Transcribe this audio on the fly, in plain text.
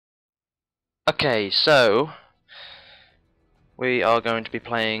Okay, so we are going to be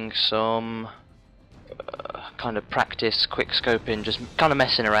playing some kind of practice quick scoping, just kind of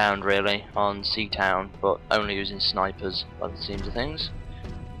messing around really on Seatown, but only using snipers by the seams of things.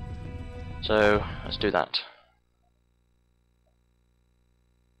 So let's do that.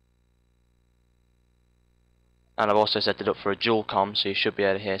 And I've also set it up for a dual comm, so you should be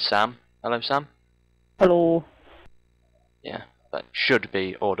able to hear Sam. Hello, Sam. Hello. Yeah, that should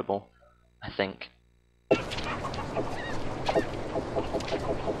be audible, I think.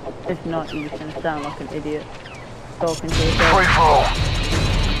 If not, you're just gonna sound like an idiot talking to yourself.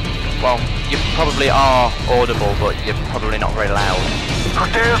 Well, you probably are audible, but you're probably not very loud. So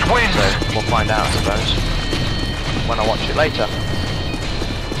we'll find out, I suppose, when I watch it later.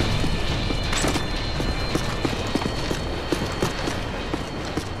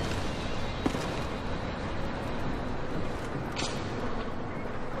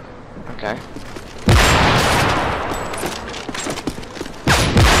 Okay.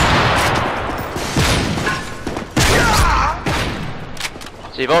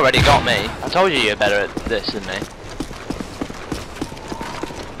 So you've already got me. I told you you're better at this than me.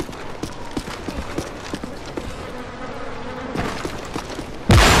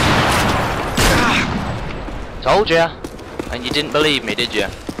 Told ya. And you didn't believe me, did you?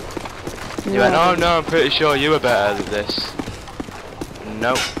 You went, oh no, I'm pretty sure you were better at this.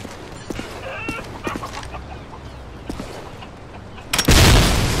 Nope.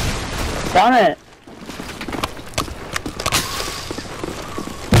 Damn it!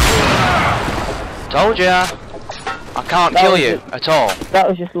 Told ya! I can't kill you at all. That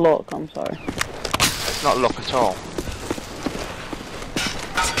was just luck, I'm sorry. It's not luck at all.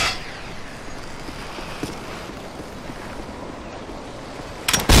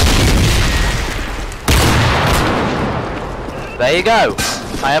 There you go!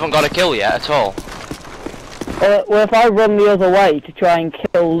 I haven't got a kill yet at all. Well, if I run the other way to try and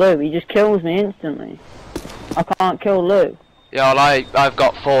kill Lou, he just kills me instantly. I can't kill Lou. Yeah, well, I've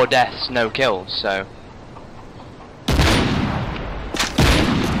got 4 deaths, no kills, so...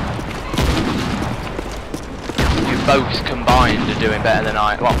 You both combined are doing better than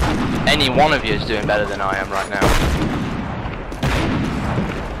I... Well, any one of you is doing better than I am right now.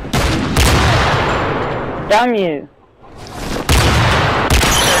 Damn you!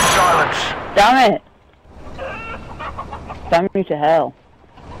 Silence! Damn it! Damn you to hell.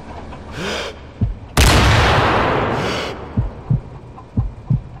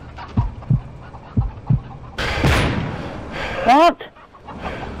 What?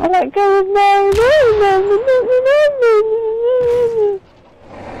 I let go of my...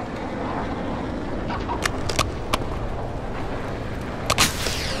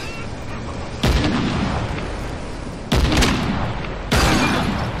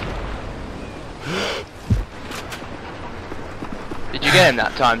 Did you get him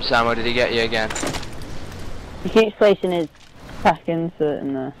that time, Sam, or did he get you again? He keeps placing his pack insert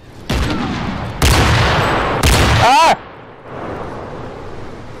in there. Ah!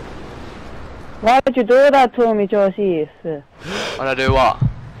 Why would you do that to me, Joseph? When I do what?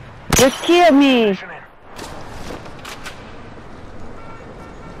 Just kill me!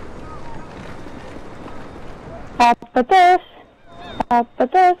 Up a this, up a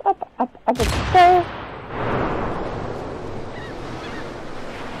this, up a this.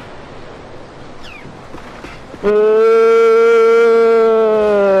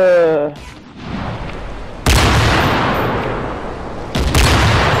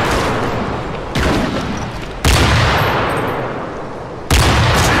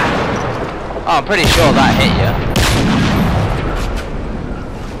 Oh, I'm pretty sure that hit you.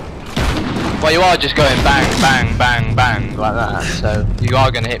 Well, you are just going bang, bang, bang, bang, like that, so you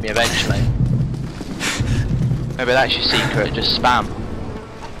are going to hit me eventually. Maybe that's your secret, just spam.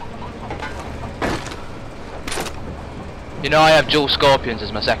 You know I have dual scorpions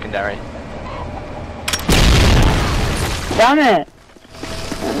as my secondary. Damn it!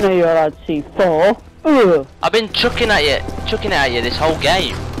 I didn't know you were allowed to see 4. Ugh. I've been chucking it at you this whole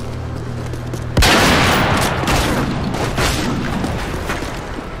game.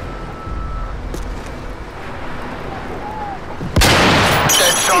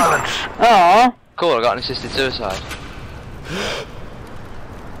 Dead silence. Aww. Cool, I got an assisted suicide.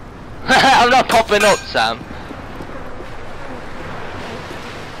 I'm not popping up, Sam.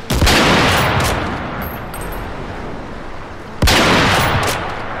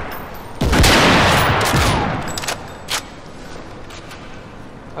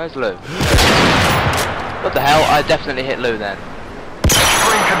 Where's Lou? What the hell? I definitely hit Lou then.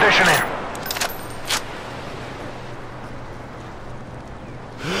 Screen conditioning.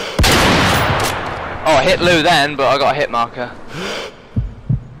 Oh, I hit Lou then, but I got a hit marker.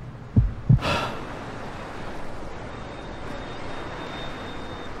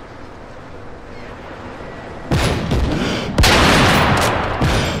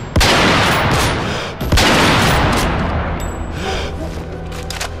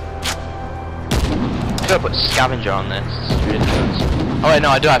 I put scavenger on this. It's ridiculous. Oh wait, no,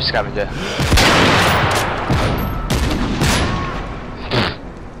 I do have scavenger.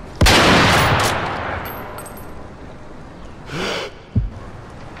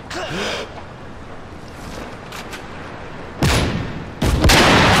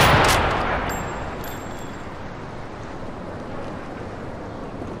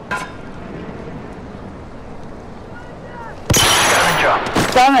 Scavenger.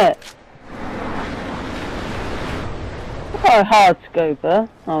 Damn it! Oh, hard scoper.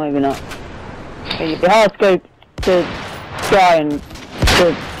 Oh, maybe not. Okay, you'd be hard scope to try and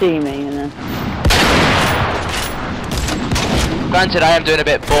to see me, you know. Granted, I am doing a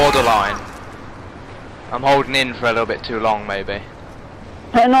bit borderline. I'm holding in for a little bit too long, maybe. It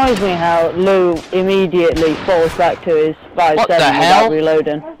annoys me how Lou immediately falls back to his 5-7 What the without hell?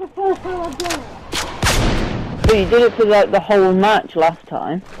 reloading. That's the first time I've done it. But you did it for like the whole match last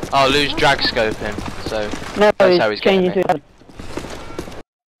time. Oh, Lou's drag scoping, so No, that's how he's getting changing me. to.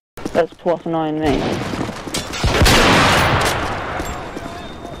 That's what's annoying me.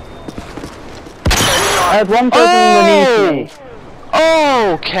 I had one person underneath me.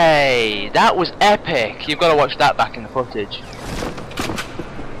 Okay, that was epic. You've got to watch that back in the footage.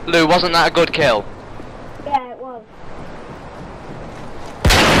 Lou, wasn't that a good kill? Yeah, it was.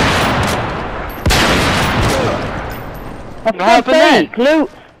 For What happened then? sake,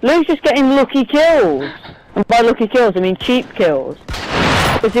 Lou's just getting lucky kills. And by lucky kills, I mean cheap kills.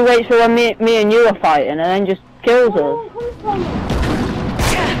 Because he waits for when me and you are fighting and then just kills us.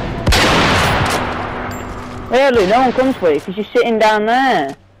 Yeah, Lou, no one comes for you because you're sitting down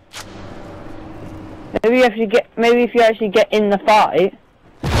there. Maybe if you actually get in the fight.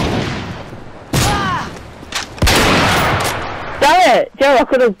 Damn it! Joe, I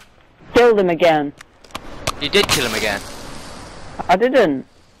could have killed him again. You did kill him again. I didn't.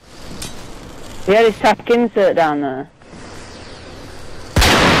 He had his tack insert down there.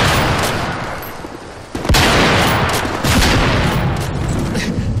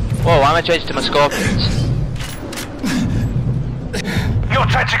 Whoa, why am I changing to my scorpions? Your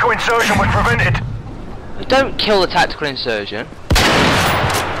tactical insertion was prevented. Don't kill the tactical insurgent.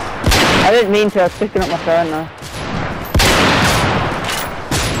 I didn't mean to, I was picking up my phone now.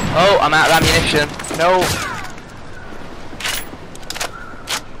 Oh, I'm out of ammunition. No.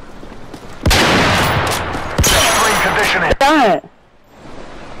 Screen conditioning. Damn it!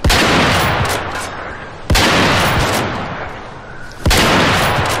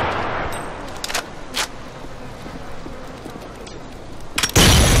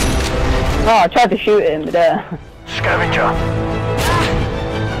 Oh, I tried to shoot him, but Scavenger.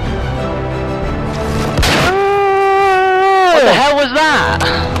 What the hell was that?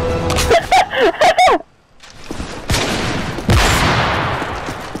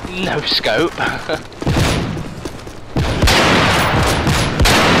 No scope.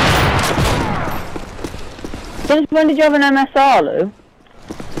 Since when did you have an MSR, Lou?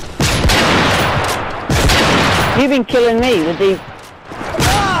 You've been killing me with the...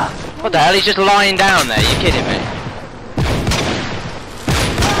 What the hell? He's just lying down there. You kidding me?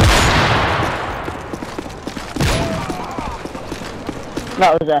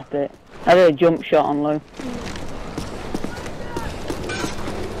 That was epic. I did a jump shot on Lou.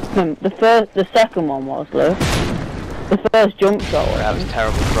 The second one was, Lou. The first jump shot was. That was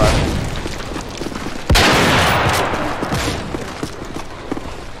terrible throw.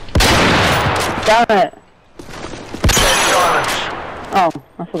 Damn it! Silence. Oh,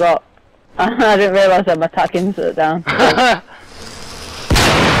 I forgot. I didn't realise I had my tack insert down.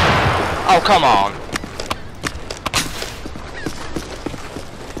 Oh, come on.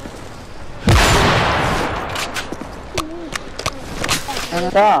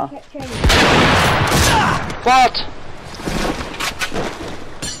 MSR. Kept changing. What?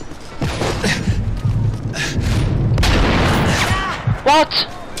 What?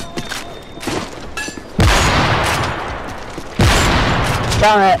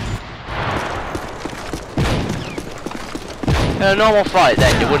 Damn it. In a normal fight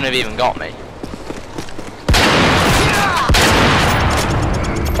then, you wouldn't have even got me.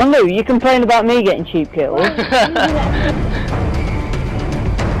 And Lou, you complain about me getting cheap kills.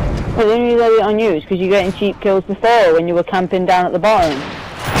 Well, the only reason I did it on you is because you're getting cheap kills before when you were camping down at the bottom.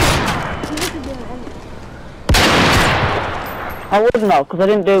 I wouldn't have, because I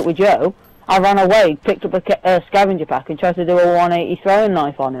didn't do it with Joe. I ran away, picked up a scavenger pack and tried to do a 180 throwing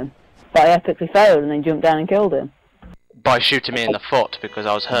knife on him. But I epically failed and then jumped down and killed him. By shooting me in the foot because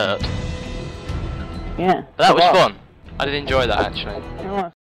I was hurt. Yeah. But that was fun. I did enjoy that actually. Oh,